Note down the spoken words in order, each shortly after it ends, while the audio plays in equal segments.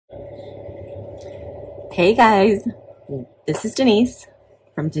Hey guys, this is Denise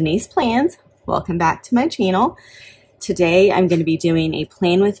from Denise Plans. Welcome back to my channel. Today I'm going to be doing a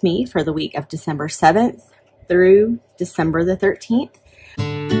plan with me for the week of December 7th through December the 13th.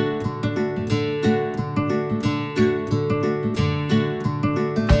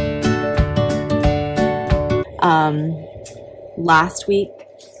 Last week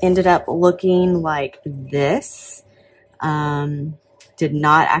ended up looking like this. Did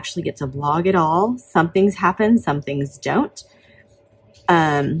not actually get to vlog at all. Some things happen, some things don't.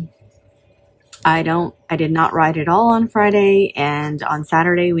 I did not ride at all on Friday, and on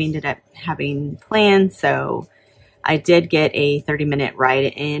Saturday we ended up having plans, so I did get a 30-minute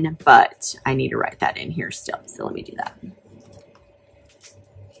ride in, but I need to write that in here still, so let me do that.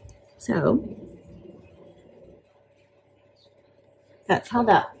 So that's how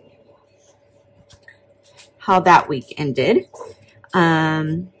that week ended.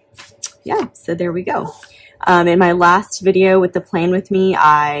 Yeah, so there we go. In my last video with the plan with me,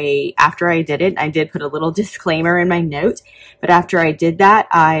 after I did it, I did put a little disclaimer in my note, but after I did that,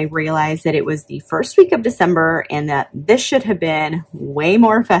 I realized that it was the first week of December and that this should have been way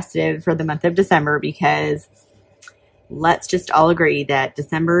more festive for the month of December, because let's just all agree that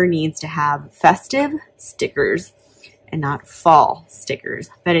December needs to have festive stickers and not fall stickers.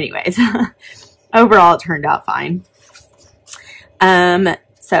 But anyways, overall it turned out fine.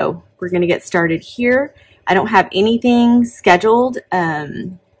 So we're going to get started here. I don't have anything scheduled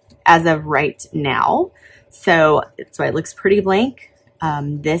as of right now, so that's why it looks pretty blank.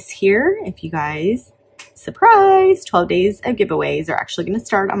 This here, if you guys, surprise, 12 days of giveaways are actually going to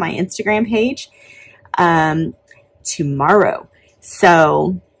start on my Instagram page tomorrow.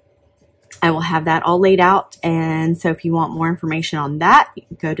 So I will have that all laid out, and so if you want more information on that,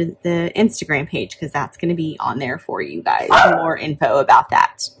 go to the Instagram page, because that's going to be on there for you guys, more info about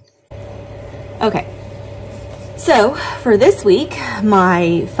that. Okay, so for this week,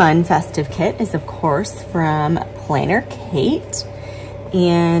 my fun festive kit is of course from PlannerKate,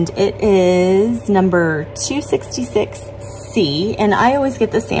 and it is number 266C, and I always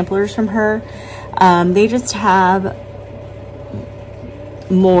get the samplers from her. They just have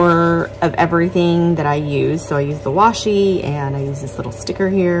more of everything that I use. So I use the washi, and I use this little sticker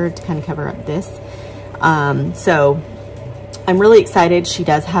here to kind of cover up this. So I'm really excited. She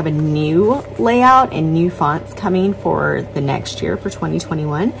does have a new layout and new fonts coming for the next year, for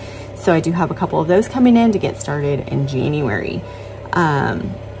 2021. So I do have a couple of those coming in to get started in January.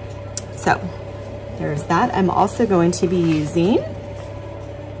 So there's that. I'm also going to be using a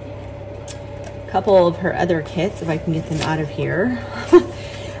couple of her other kits, if I can get them out of here.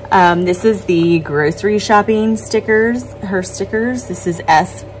 This is the grocery shopping stickers, her stickers. This is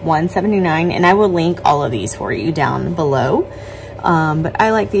S179, and I will link all of these for you down below. But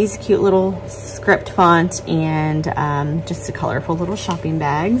I like these cute little script font and just the colorful little shopping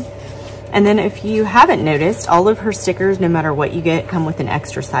bags. And then if you haven't noticed, all of her stickers, no matter what you get, come with an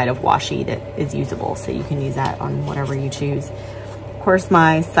extra side of washi that is usable, so you can use that on whatever you choose. Of course,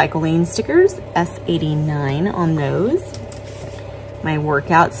 my cycling stickers, S89 on those. My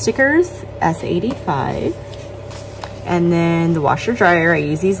workout stickers, S85. And then the washer dryer, I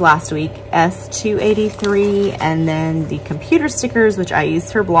used these last week, S283. And then the computer stickers, which I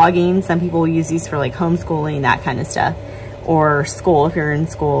use for blogging. Some people use these for like homeschooling, that kind of stuff. Or school, if you're in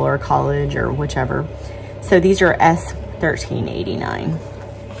school or college or whichever. So these are S1389.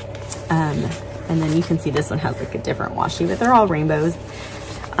 And then you can see this one has like a different washi, but they're all rainbows.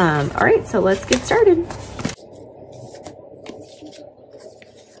 All right, so let's get started.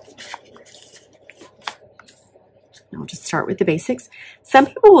 I'll just start with the basics. Some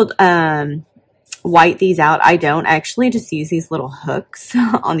people will white these out. I don't. I actually just use these little hooks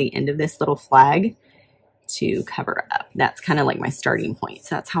on the end of this little flag to cover up. That's kind of like my starting point.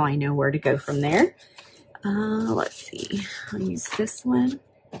 So that's how I know where to go from there. Let's see. I'll use this one.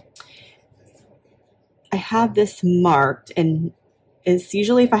 I have this marked, and it's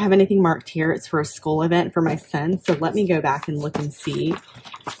usually, if I have anything marked here, it's for a school event for my son. So let me go back and look and see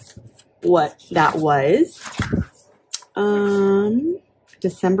what that was.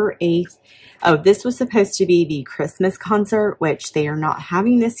 December 8th. Oh, this was supposed to be the Christmas concert, which they are not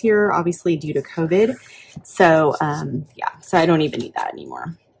having this year, obviously due to COVID. So, yeah, so I don't even need that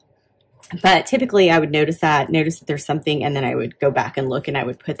anymore. But typically I would notice that there's something, and then I would go back and look, and I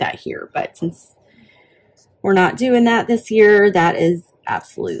would put that here. But since we're not doing that this year, that is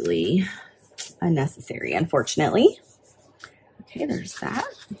absolutely unnecessary, unfortunately. Okay, there's that.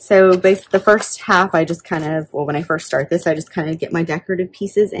 So basically the first half, I just kind of, well, when I first start this, I just kind of get my decorative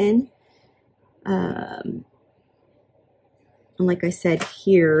pieces in. And like I said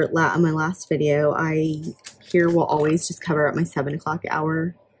here on my last video, here will always just cover up my 7 o'clock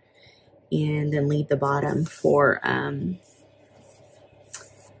hour and then leave the bottom for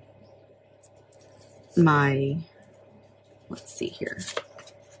my, let's see here.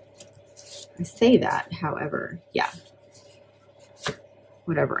 I say that, however, yeah,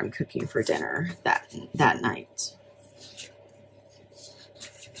 whatever I'm cooking for dinner that night.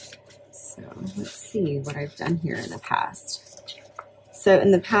 So let's see what I've done here in the past. So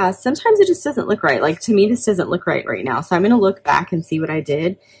in the past, sometimes it just doesn't look right. Like to me, this doesn't look right now. So I'm going to look back and see what I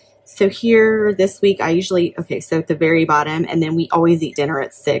did. So here this week, I usually, okay, so at the very bottom, and then we always eat dinner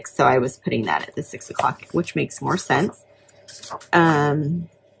at 6. So I was putting that at the 6 o'clock, which makes more sense. Yeah,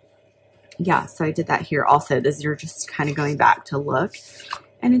 so I did that here also. This, you're just kind of going back to look,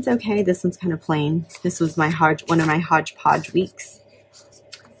 and it's okay. This one's kind of plain. This was my one of my hodgepodge weeks,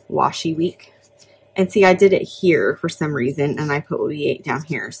 washi week. And see, I did it here for some reason, and I put what we ate down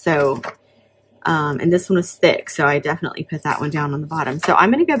here. So, and this one was thick, so I definitely put that one down on the bottom. So I'm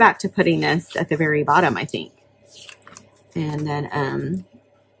going to go back to putting this at the very bottom, I think. And then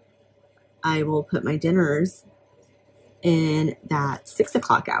I will put my dinners in that 6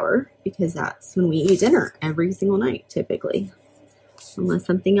 o'clock hour, because that's when we eat dinner every single night, typically, unless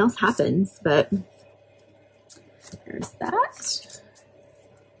something else happens. But there's that.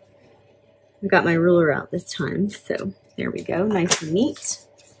 I got my ruler out this time, so there we go, nice and neat.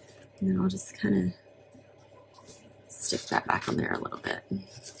 And then I'll just kind of stick that back on there a little bit.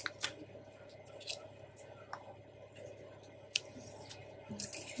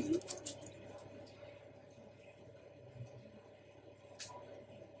 Okay.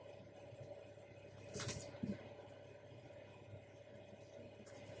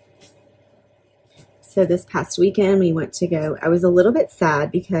 So this past weekend we went to go, I was a little bit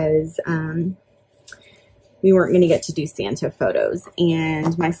sad because we weren't going to get to do Santa photos.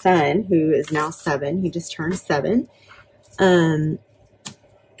 And my son, who is now 7, he just turned 7, has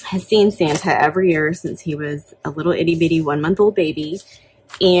seen Santa every year since he was a little itty bitty 1-month-old baby.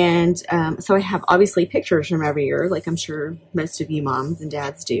 And so I have obviously pictures from every year, like I'm sure most of you moms and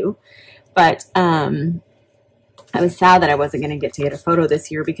dads do. But I was sad that I wasn't going to get a photo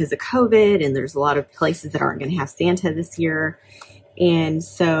this year because of COVID, and there's a lot of places that aren't going to have Santa this year. And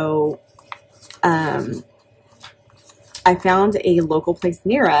so I found a local place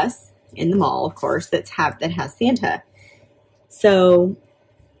near us in the mall, of course, that has Santa. So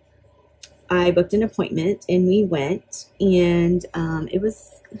I booked an appointment and we went, and it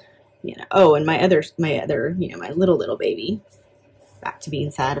was, you know, oh, and my other, you know, my little baby, back to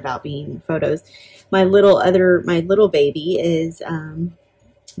being sad about being photos. My little baby is going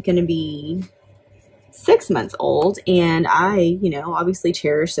to be 6 months old, and I, you know, obviously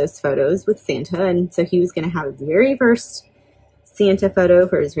cherish those photos with Santa. And so he was going to have his very first Santa photo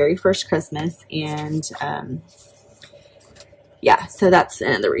for his very first Christmas. And yeah, so that's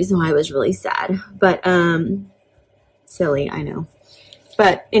another reason why I was really sad. But silly, I know.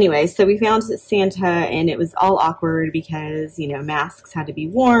 But anyway, so we found Santa, and it was all awkward because, you know, masks had to be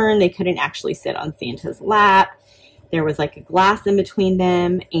worn. They couldn't actually sit on Santa's lap. There was like a glass in between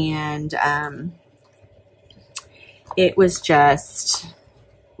them, and it was just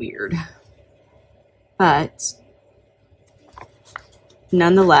weird. But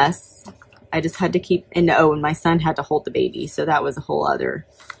nonetheless, I just had to keep, and oh, and my son had to hold the baby, so that was a whole other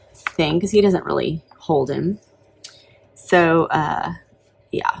thing because he doesn't really hold him. So,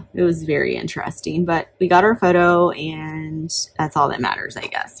 yeah, it was very interesting, but we got our photo, and that's all that matters, I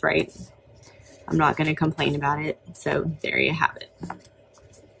guess, right? I'm not going to complain about it, so there you have it.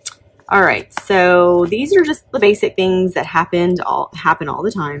 All right, so these are just the basic things that happen all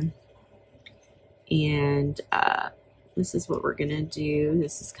the time, and this is what we're going to do.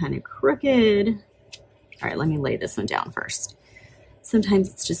 This is kind of crooked. All right, let me lay this one down first. Sometimes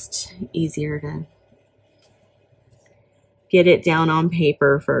it's just easier to get it down on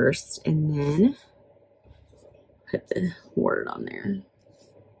paper first and then put the word on there.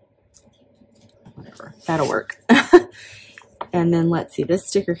 Whatever, that'll work. And then let's see, this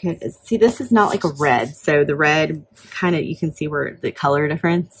sticker kit is, see, this is not like a red. So the red kind of, you can see where the color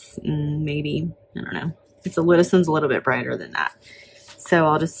difference, maybe, I don't know. This one's a little bit brighter than that. So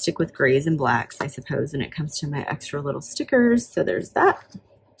I'll just stick with grays and blacks, I suppose, when it comes to my extra little stickers. So there's that.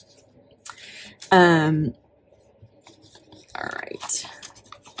 All right.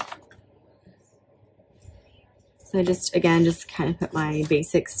 So I just, again, just kind of put my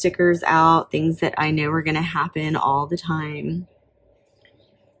basic stickers out, things that I know are going to happen all the time,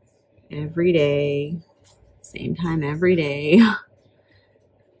 every day, same time every day.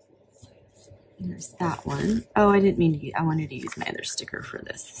 There's that one. Oh, I didn't mean to use, I wanted to use my other sticker for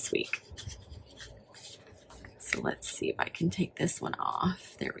this week. So let's see if I can take this one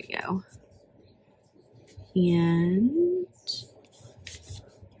off. There we go. And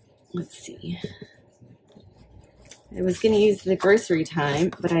let's see. I was going to use the grocery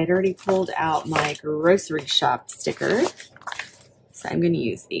time, but I had already pulled out my grocery shop sticker. So I'm going to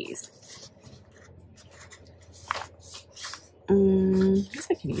use these. I guess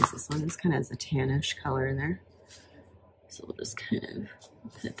I can use this one. This kind of has a tannish color in there. So we'll just kind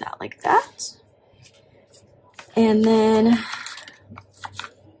of put that like that. And then,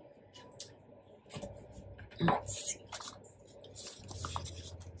 let's see.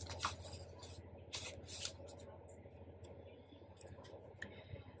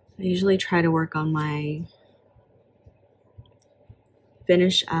 I usually try to work on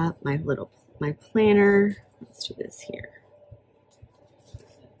finish up my planner. Let's do this here.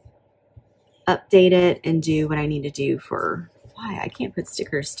 Update it and do what I need to do for, why I can't put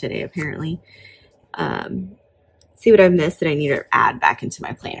stickers today apparently. See what I've missed that I need to add back into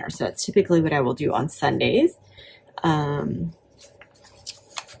my planner. So that's typically what I will do on Sundays.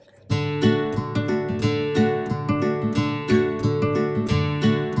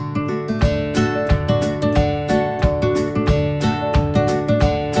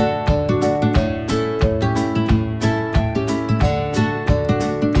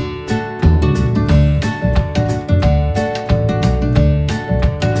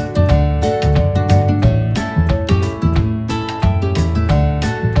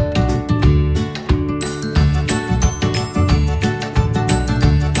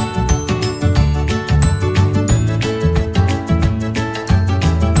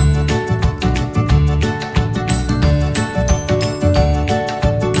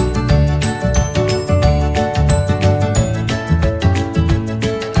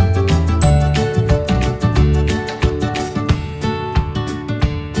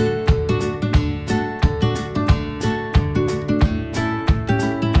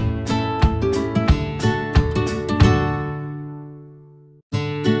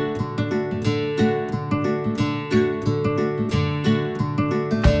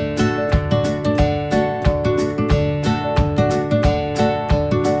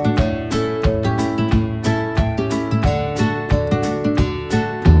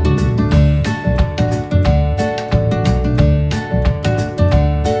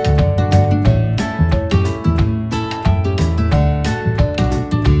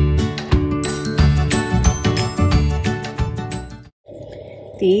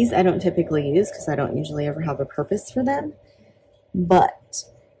 These I don't typically use because I don't usually ever have a purpose for them. But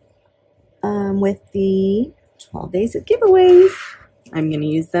with the 12 days of giveaways, I'm going to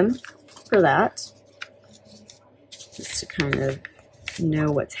use them for that. Just to kind of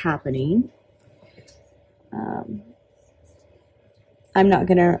know what's happening.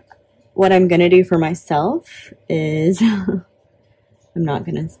 What I'm going to do for myself is I'm not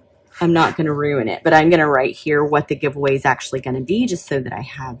going to ruin it, but I'm going to write here what the giveaway is actually going to be just so that I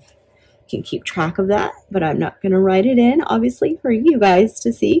can keep track of that. But I'm not going to write it in, obviously, for you guys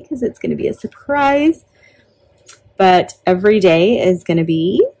to see because it's going to be a surprise. But every day is going to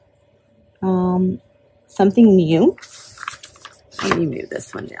be something new. Let me move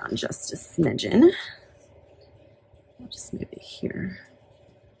this one down just a smidgen. I'll just move it here.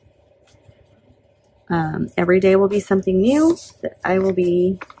 Every day will be something new that I will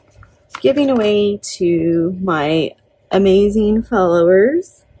be giving away to my amazing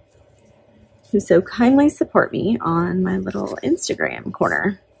followers who so kindly support me on my little Instagram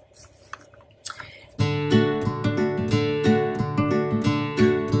corner.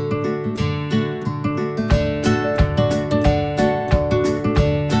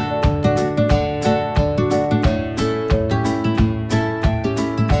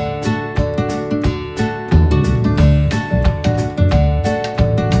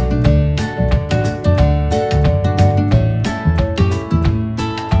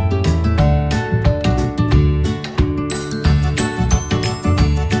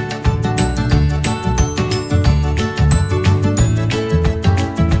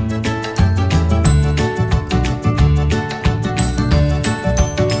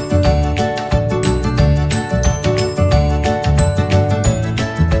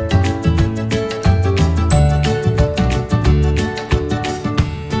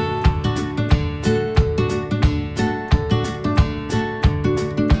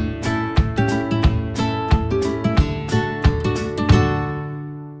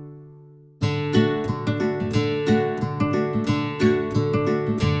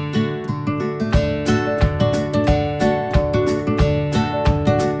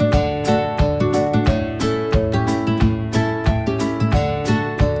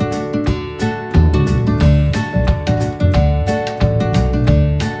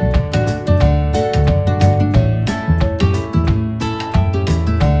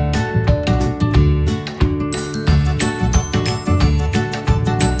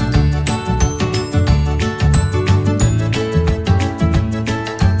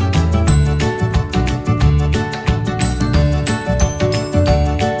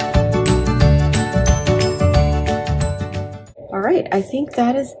 I think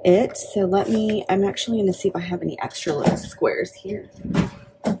that is it. So I'm actually going to see if I have any extra little squares here.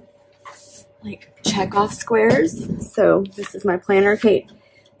 Like check off squares. So this is my PlannerKate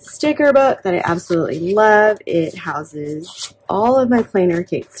sticker book that I absolutely love. It houses all of my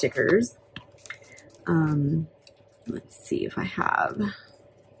PlannerKate stickers. Let's see if I have.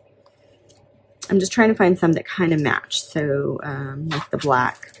 I'm just trying to find some that kind of match. So like the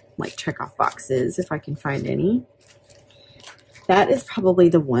black, like check off boxes, if I can find any. That is probably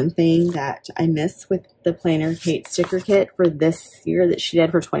the one thing that I miss with the PlannerKate sticker kit for this year that she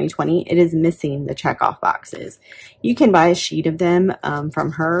did for 2020. It is missing the check off boxes. You can buy a sheet of them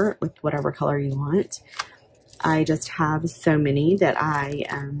from her with whatever color you want. I just have so many that I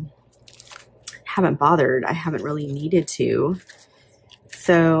haven't bothered. I haven't really needed to.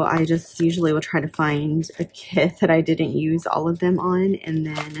 So I just usually will try to find a kit that I didn't use all of them on and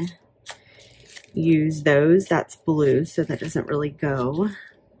then use those. That's blue, so that doesn't really go.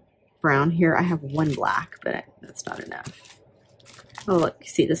 Brown here, I have one black, but that's not enough. Oh, look, you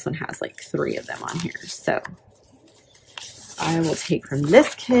see this one has like 3 of them on here. So I will take from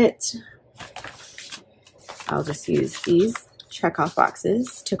this kit. I'll just use these check off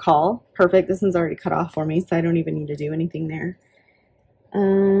boxes to call. Perfect, this one's already cut off for me, so I don't even need to do anything there.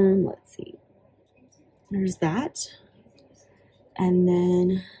 Let's see. There's that. And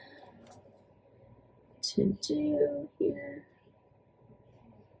then to do here.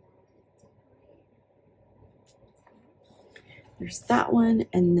 There's that one,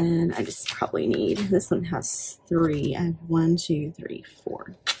 and then I just probably need, this one has 3. I have 1, 2, 3,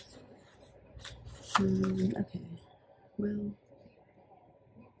 4. Okay, well,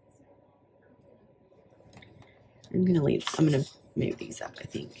 I'm gonna move these up, I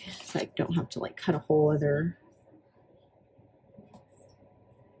think, so I don't have to like cut a whole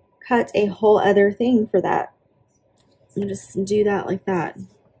other thing for that. And just do that like that.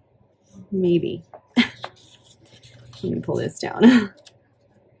 Maybe. Let me pull this down.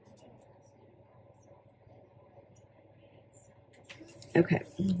 Okay,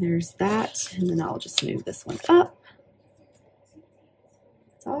 there's that, and then I'll just move this one up.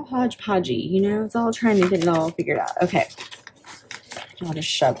 It's all hodgepodgey, you know, it's all trying to get it all figured out. Okay, I'll just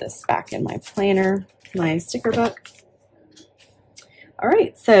shove this back in my planner, my sticker book. All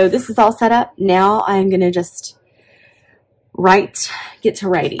right, so this is all set up. Now I'm gonna just get to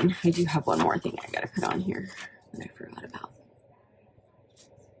writing. I do have one more thing I gotta put on here that I forgot about.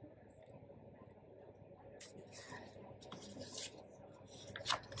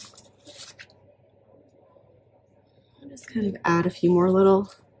 I'll just kind of add a few more little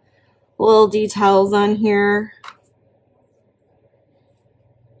details on here.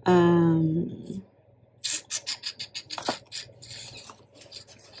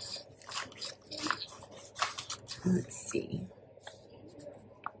 Let's see.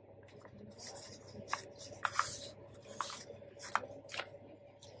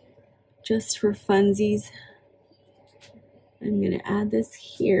 Just for funsies, I'm going to add this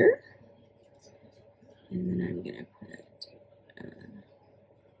here, and then I'm going to put a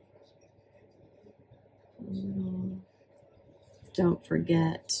little, don't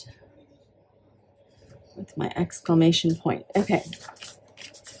forget, with my exclamation point. Okay.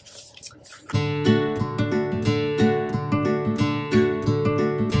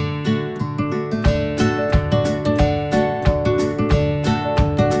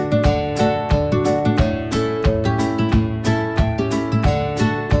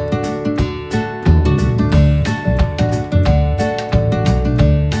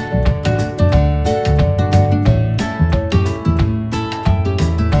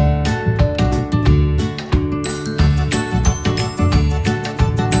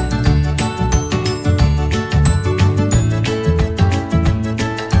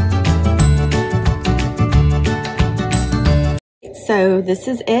 So this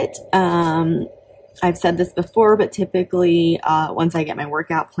is it. I've said this before, but typically once I get my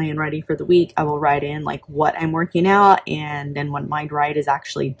workout plan ready for the week, I will write in like what I'm working out, and then when my ride is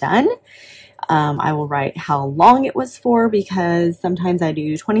actually done, I will write how long it was for, because sometimes I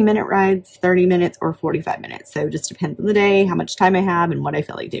do 20-minute rides, 30 minutes, or 45 minutes. So it just depends on the day, how much time I have, and what I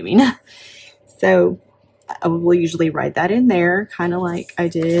feel like doing. So I will usually write that in there, kind of like I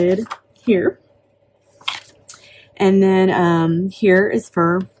did here. And then here is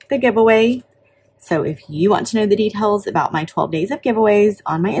for the giveaway. So if you want to know the details about my 12 days of giveaways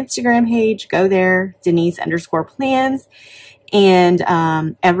on my Instagram page, go there, Denise_plans.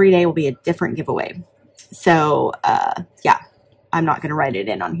 And every day will be a different giveaway. So yeah, I'm not going to write it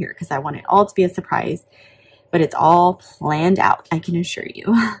in on here because I want it all to be a surprise. But it's all planned out, I can assure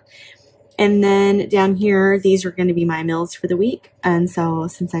you. And then down here, these are going to be my meals for the week. And so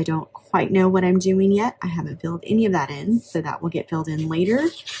since I don't quite know what I'm doing yet, I haven't filled any of that in. So that will get filled in later.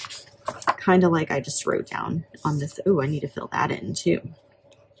 Kind of like I just wrote down on this. Oh, I need to fill that in too.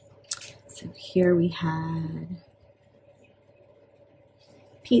 So here we had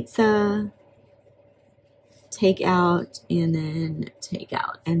pizza, takeout, and then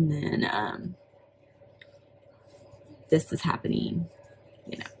takeout. And then this is happening,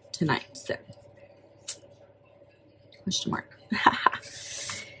 you know, tonight. So question mark.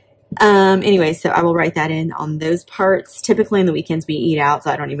 Anyway, so I will write that in on those parts. Typically on the weekends we eat out,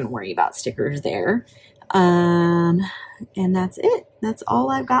 so I don't even worry about stickers there. And that's it. That's all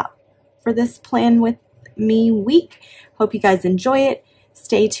I've got for this Plan With Me week. Hope you guys enjoy it.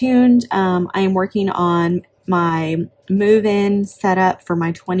 Stay tuned. I am working on my move-in setup for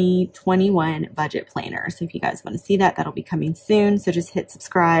my 2021 budget planner. So if you guys want to see that, that'll be coming soon. So just hit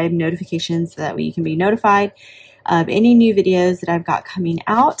subscribe, notifications, so that way you can be notified of any new videos that I've got coming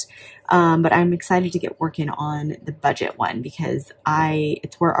out. But I'm excited to get working on the budget one because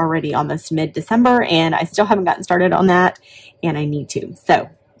we're already almost mid-December and I still haven't gotten started on that, and I need to. So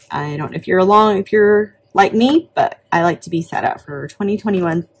I don't know if you're like me, but I like to be set up for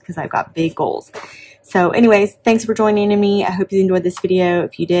 2021 because I've got big goals. So anyways, thanks for joining me. I hope you enjoyed this video.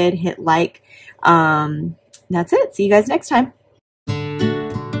 If you did, hit like. That's it. See you guys next time.